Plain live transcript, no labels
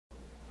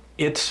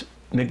it's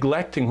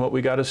neglecting what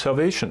we got as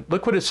salvation.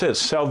 Look what it says.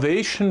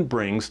 Salvation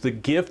brings the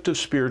gift of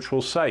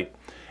spiritual sight.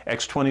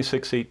 Acts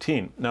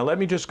 26:18. Now let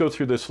me just go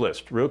through this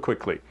list real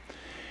quickly.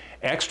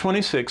 Acts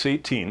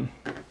 26:18,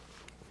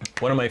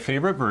 one of my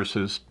favorite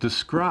verses,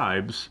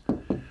 describes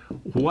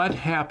what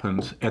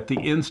happens at the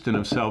instant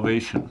of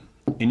salvation.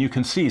 And you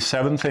can see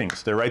 7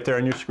 things. They're right there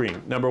on your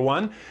screen. Number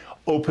 1,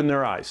 open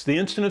their eyes. The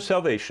instant of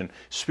salvation,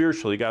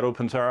 spiritually, God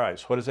opens our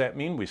eyes. What does that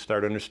mean? We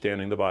start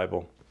understanding the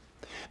Bible.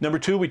 Number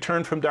 2, we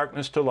turn from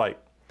darkness to light.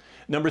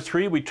 Number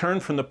 3, we turn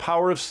from the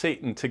power of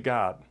Satan to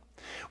God.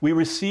 We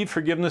receive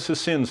forgiveness of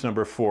sins,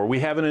 number 4. We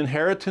have an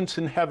inheritance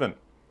in heaven.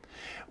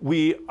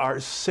 We are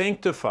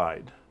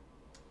sanctified,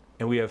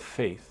 and we have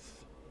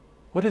faith.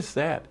 What is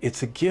that?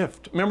 It's a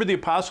gift. Remember the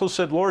apostles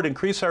said, Lord,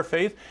 increase our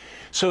faith?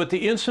 So at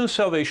the instant of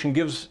salvation,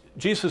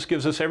 Jesus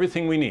gives us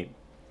everything we need.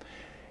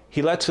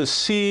 He lets us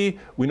see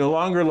we no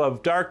longer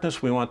love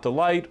darkness, we want the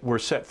light, we're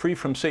set free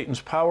from Satan's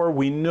power,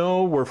 we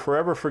know we're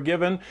forever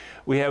forgiven,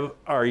 we have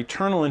our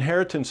eternal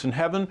inheritance in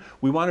heaven,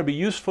 we want to be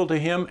useful to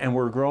Him, and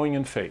we're growing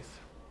in faith.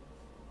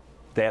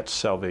 That's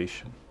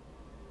salvation.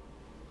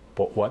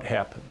 But what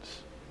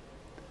happens?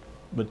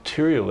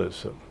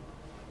 Materialism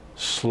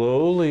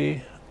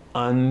slowly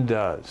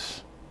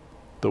undoes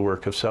the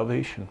work of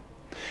salvation.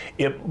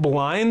 It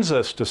blinds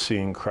us to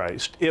seeing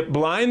Christ. It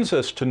blinds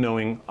us to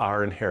knowing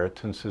our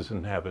inheritance is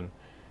in heaven.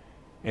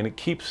 And it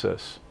keeps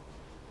us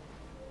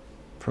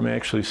from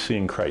actually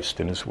seeing Christ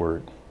in His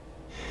Word.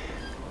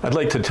 I'd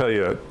like to tell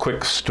you a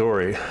quick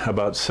story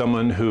about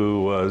someone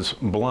who was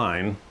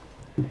blind,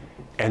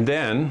 and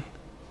then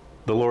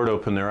the Lord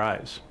opened their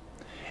eyes.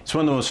 It's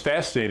one of the most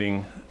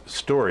fascinating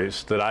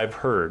stories that I've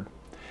heard.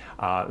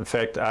 In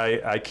fact,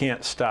 I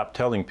can't stop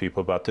telling people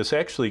about this. It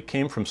actually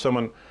came from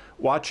someone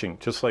watching,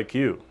 just like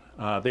you.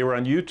 They were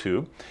on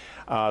YouTube.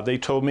 They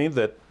told me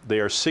that they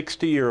are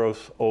 60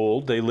 years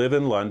old. They live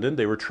in London.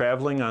 They were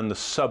traveling on the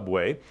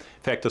subway.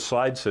 In fact, the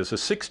slide says, a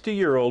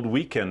 60-year-old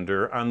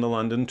weekender on the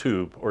London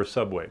Tube or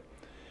subway.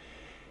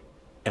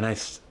 And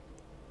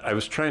I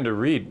was trying to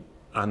read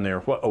on there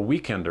what a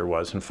weekender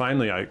was. And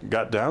finally, I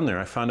got down there.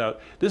 I found out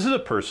this is a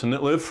person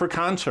that lived for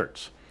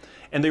concerts.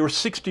 And they were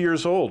 60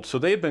 years old. So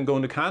they had been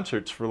going to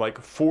concerts for like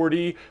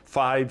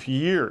 45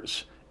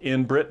 years.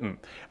 In Britain.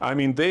 I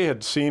mean, they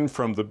had seen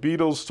from the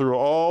Beatles through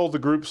all the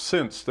groups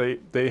since.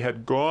 They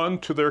had gone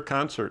to their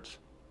concerts.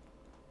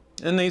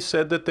 And they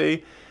said that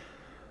they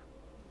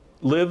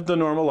lived the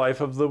normal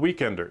life of the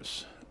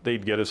weekenders.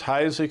 They'd get as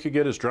high as they could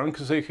get, as drunk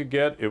as they could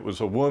get. It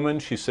was a woman.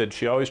 She said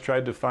she always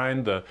tried to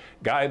find the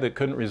guy that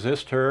couldn't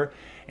resist her.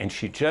 And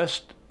she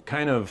just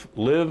kind of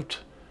lived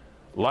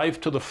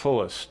life to the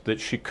fullest that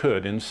she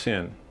could in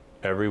sin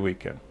every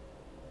weekend.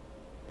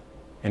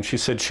 And she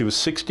said she was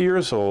 60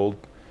 years old,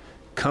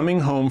 coming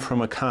home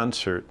from a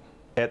concert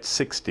at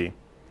 60,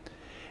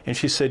 and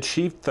she said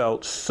she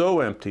felt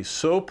so empty,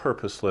 so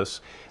purposeless,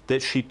 that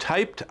she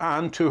typed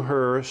onto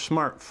her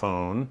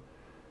smartphone,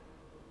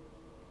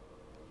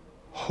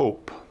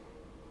 hope.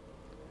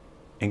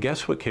 And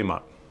guess what came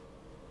up?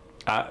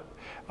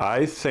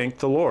 I thank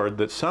the Lord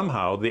that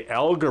somehow the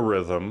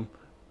algorithm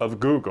of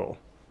Google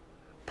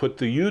put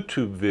the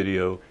YouTube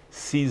video,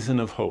 Season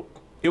of Hope.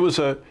 It was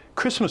a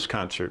Christmas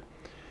concert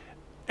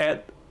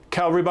at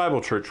Calvary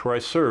Bible Church, where I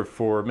served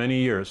for many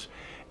years.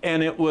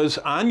 And it was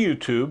on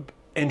YouTube,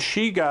 and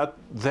she got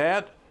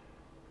that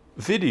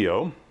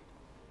video,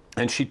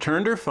 and she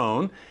turned her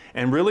phone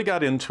and really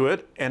got into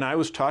it. And I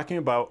was talking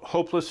about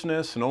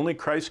hopelessness, and only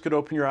Christ could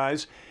open your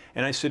eyes.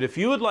 And I said, if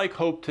you would like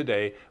hope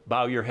today,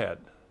 bow your head.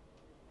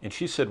 And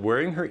she said,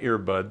 wearing her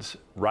earbuds,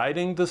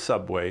 riding the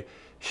subway,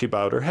 she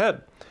bowed her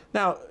head.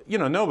 Now, you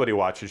know, nobody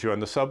watches you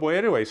on the subway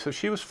anyway, so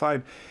she was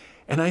fine.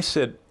 And I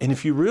said, and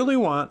if you really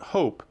want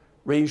hope,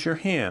 raise your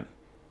hand.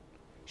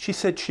 She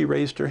said she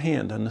raised her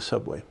hand on the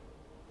subway.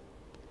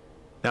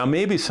 Now,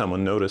 maybe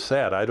someone noticed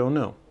that, I don't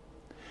know.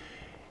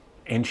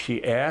 And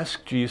she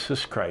asked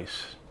Jesus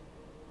Christ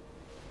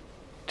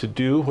to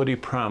do what He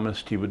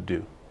promised He would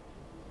do,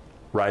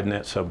 ride in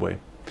that subway.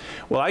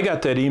 Well, I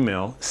got that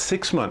email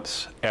 6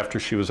 months after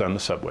she was on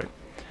the subway.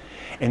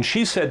 And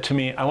she said to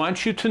me, I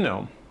want you to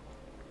know,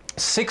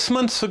 6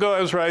 months ago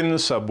I was riding the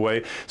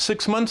subway.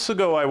 6 months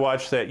ago I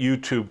watched that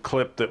YouTube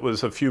clip that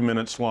was a few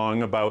minutes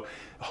long about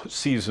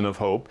Season of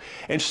Hope.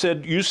 And she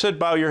said, you said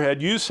bow your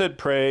head, you said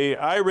pray,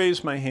 I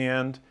raised my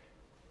hand.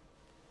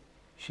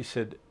 She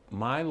said,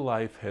 my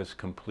life has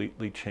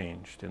completely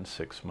changed in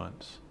 6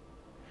 months.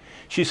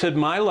 She said,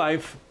 my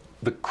life,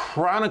 the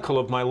chronicle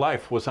of my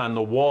life was on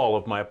the wall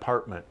of my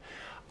apartment.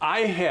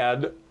 I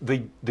had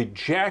the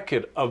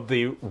jacket of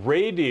the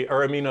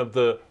of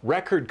the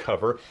record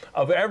cover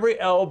of every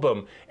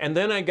album, and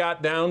then I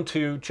got down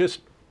to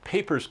just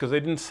papers because they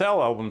didn't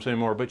sell albums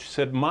anymore. But she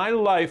said my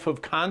life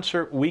of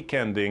concert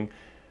weekending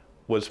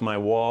was my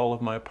wall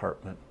of my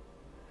apartment.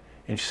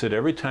 And she said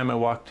every time I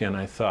walked in,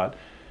 I thought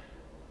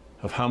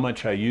of how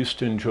much I used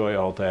to enjoy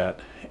all that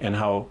and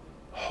how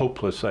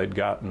hopeless I'd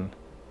gotten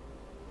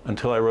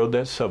until I rode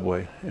that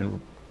subway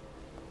and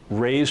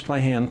raised my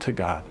hand to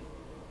God.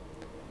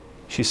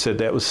 She said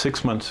that was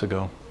 6 months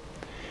ago.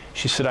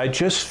 She said, I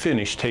just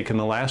finished taking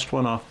the last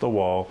one off the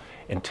wall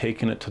and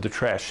taking it to the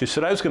trash. She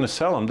said, I was going to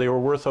sell them. They were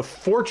worth a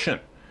fortune.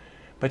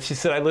 But she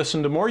said, I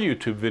listened to more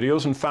YouTube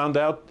videos and found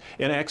out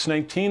in Acts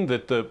 19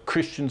 that the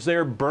Christians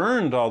there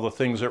burned all the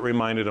things that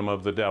reminded them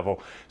of the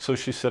devil. So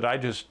she said,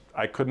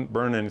 I couldn't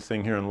burn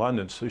anything here in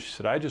London. So she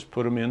said, I just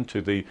put them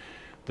into the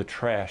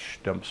trash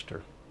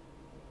dumpster.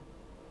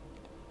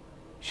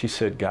 She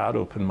said, God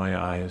opened my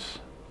eyes.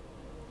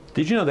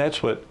 Did you know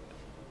that's what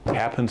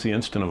happens the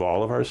instant of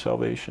all of our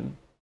salvation?